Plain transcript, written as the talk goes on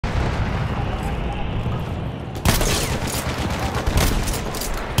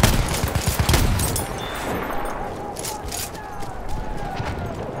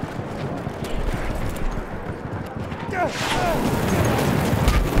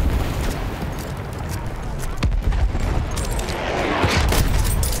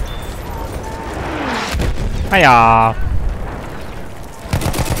Hiya.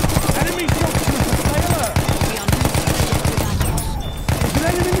 Enemy shotgunner, stay alert. There's an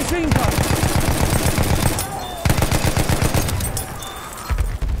enemy machine gun.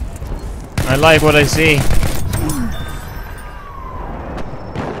 I like what I see.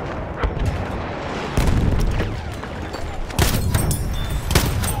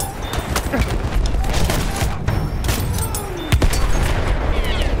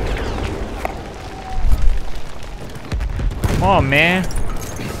 Come on, man.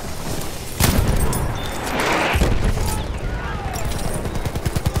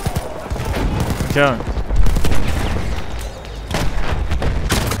 Joan.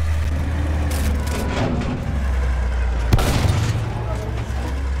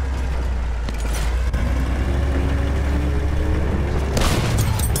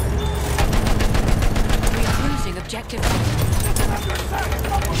 Losing objective.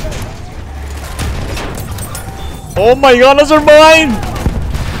 Oh my god, those are mine!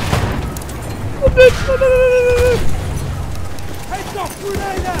 Heads up,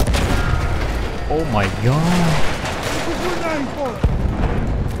 grenade out. Oh my god. Grenade for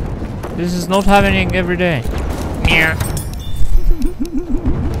it. This is not happening every day. Yeah.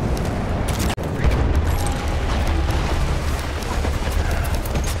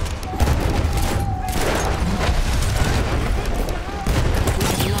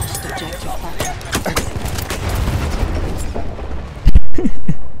 Lost objective.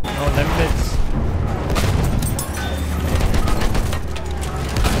 No limits.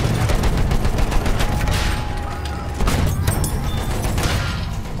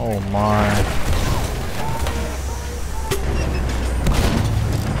 Oh my.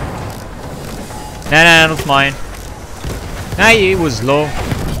 Nah, not mine. Nah, it was low.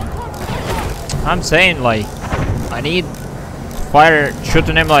 I'm saying, like, I need fire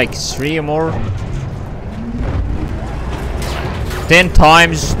shooting him like 3 or more. 10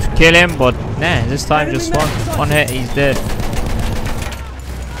 times to kill him, but nah, this time just one hit, he's dead.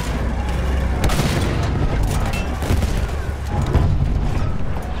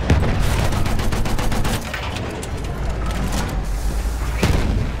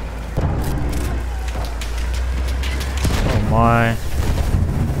 Oh my.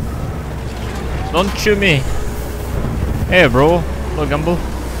 Don't shoot me. Hey bro, look Gumbo.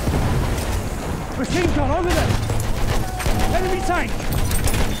 Machine gun over there. Enemy tank.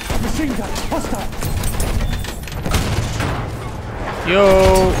 Machine gun, hostile.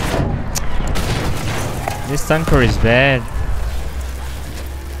 Yo, this tanker is bad.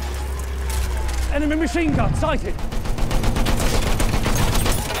 Enemy machine gun sighted.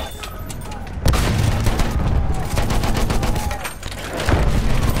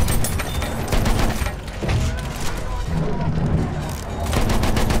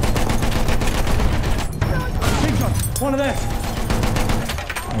 Machine gun, one of theirs.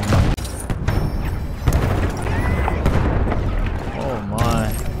 Oh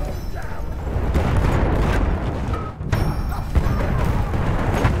my.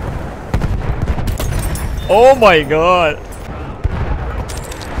 Oh my god.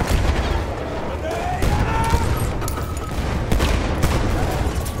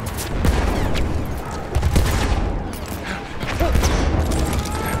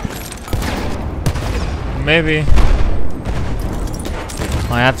 Maybe.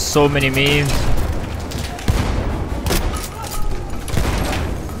 I have so many memes.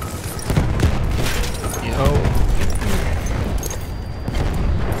 Yo.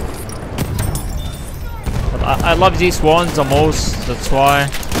 But I love these ones the most, that's why.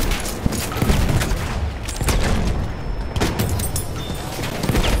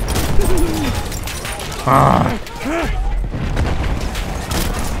 Ah.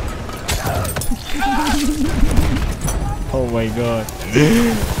 Oh my god.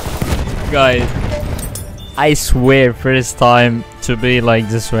 Guys, I swear first time to be like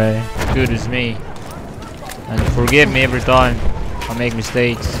this way. Good as me. And forgive me every time I make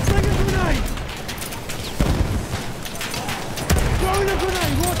mistakes. Sling a grenade. Throwing a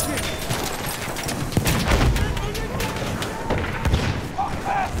grenade, watch it.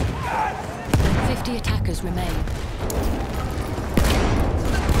 50 attackers remain.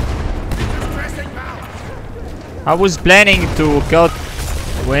 I was planning to cut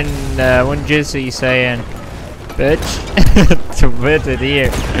when Jesse saying bitch to put it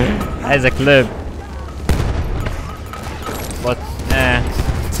here as a clip. But nah,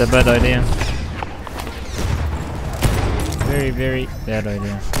 it's a bad idea. Very, very bad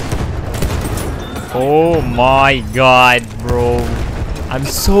idea. Oh my god, bro. I'm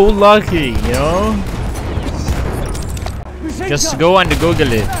so lucky, you know? Machine Just gun. go and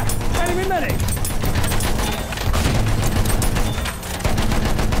Google it. Enemy medic.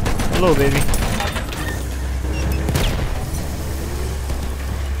 Hello, baby.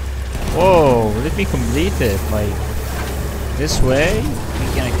 Whoa, let me complete it. Like, this way? We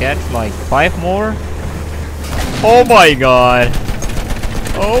gonna catch like 5 more? Oh my god.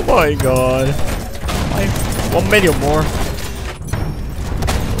 Oh my god. Like, 1 million more.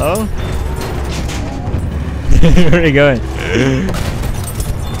 Hello? Where are you going?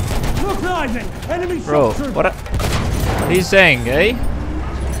 Look, Lightning! Enemy Bro, shock trooper! what are you saying, eh?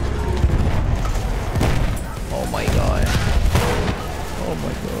 Oh my god. Oh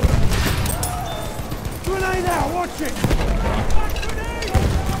my god. Grenade out, watch it!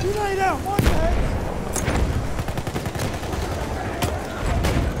 Grenade out, watch it!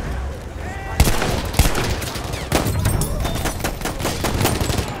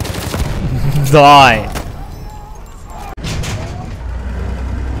 Die.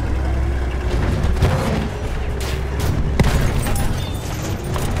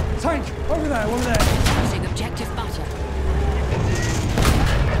 Tank! Over there, over there! Losing objective butter.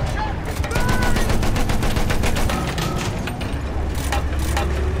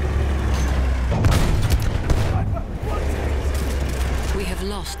 We have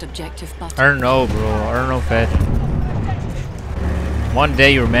lost objective butter. I don't know, bro. I don't know, Fed. One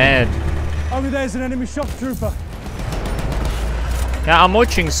day you're mad. Over there's an enemy shock trooper. Yeah, I'm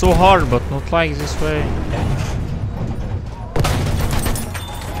watching so hard, but not like this way.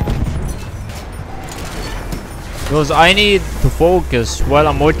 Because I need to focus while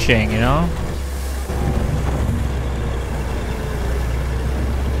I'm watching, you know?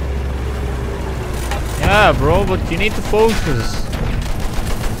 Yeah, bro, but you need to focus.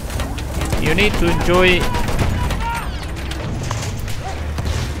 You need to enjoy.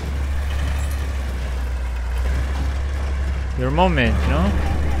 Your moment, you know?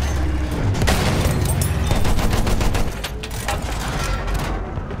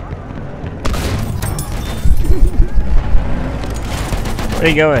 Where are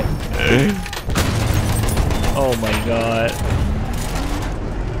you going? Oh my god.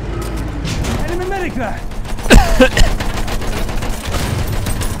 Enemy medic there!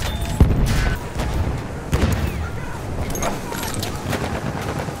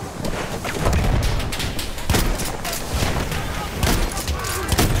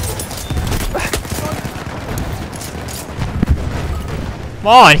 Come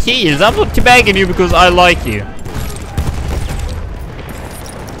on, heals. I'm not begging you because I like you.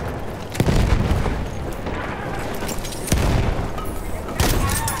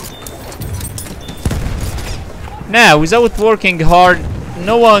 Now, without working hard,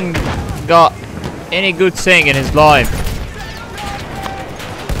 no one got any good thing in his life.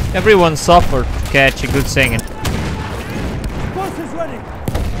 Everyone suffered to catch a good thing. Bus is ready!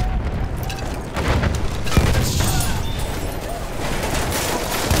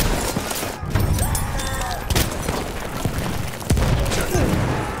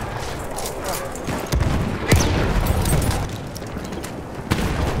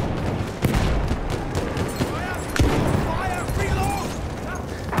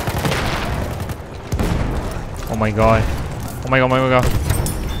 Oh my god. Oh my god, oh my god.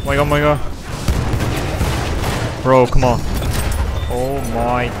 Oh my god, oh my god. Bro, come on. Oh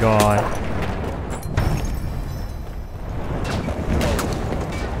my god.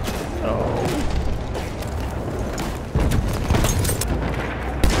 Oh.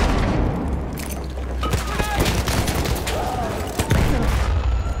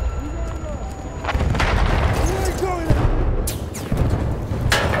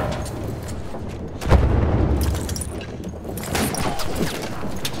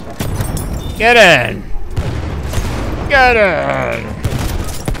 Get in! Get in!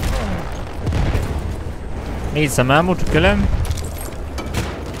 Need some ammo to kill him?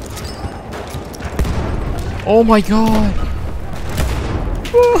 Oh my god!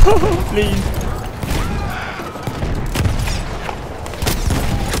 Please.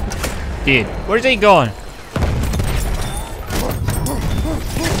 Dude, where's he going?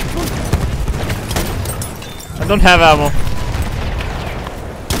 I don't have ammo.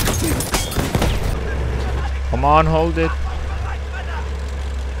 Come on, hold it.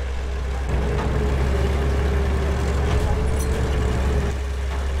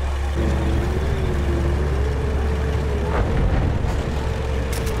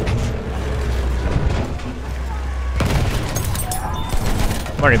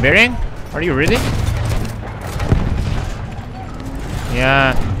 Am I repairing? Are you ready?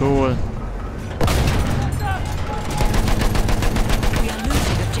 Yeah, cool. We are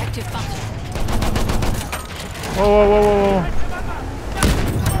losing objective butter. Whoa, whoa, whoa, whoa, whoa.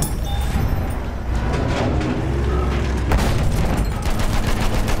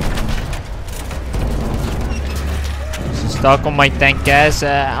 Stuck on my tank, guys.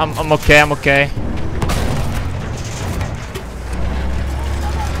 I'm okay. I'm okay.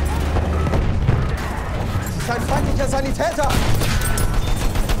 Das ist ein feindlicher Sanitäter!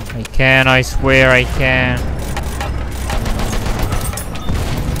 I can. I swear I can.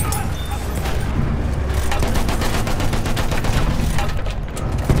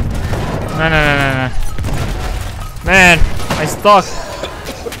 No. Man, I stuck.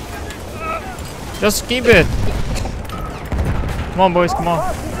 Just keep it. Come on, boys. Come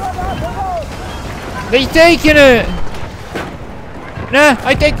on. They taking it. Nah,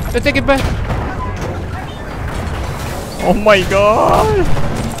 I take it back. Oh my god.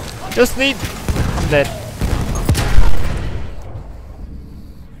 Just need. I'm dead.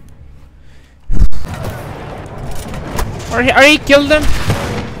 Are he killed them?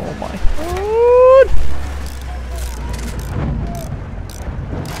 Oh my god.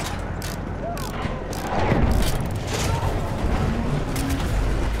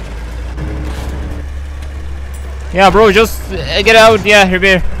 Yeah, bro, just get out. Yeah,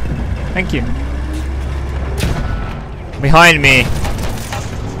 here. Thank you. Behind me.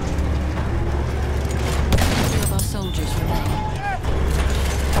 Three of our soldiers remain.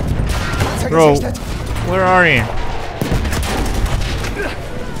 Bro, where are you?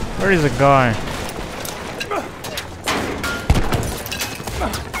 Where is the guy?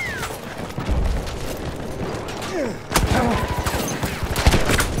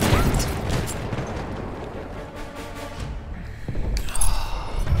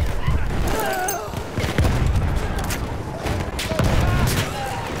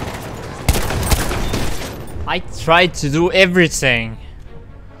 I tried to do everything.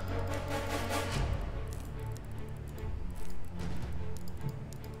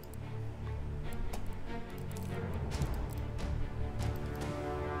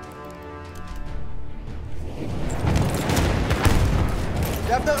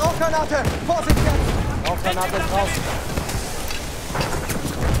 Ihr habt eine Rauchgranate! Vorsicht jetzt! Rauchgranate ist draußen!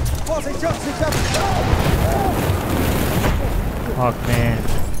 Vorsicht, Jungs, ich hab... Fuck, man.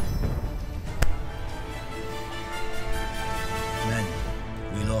 Men,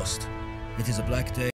 we lost. It is a black day.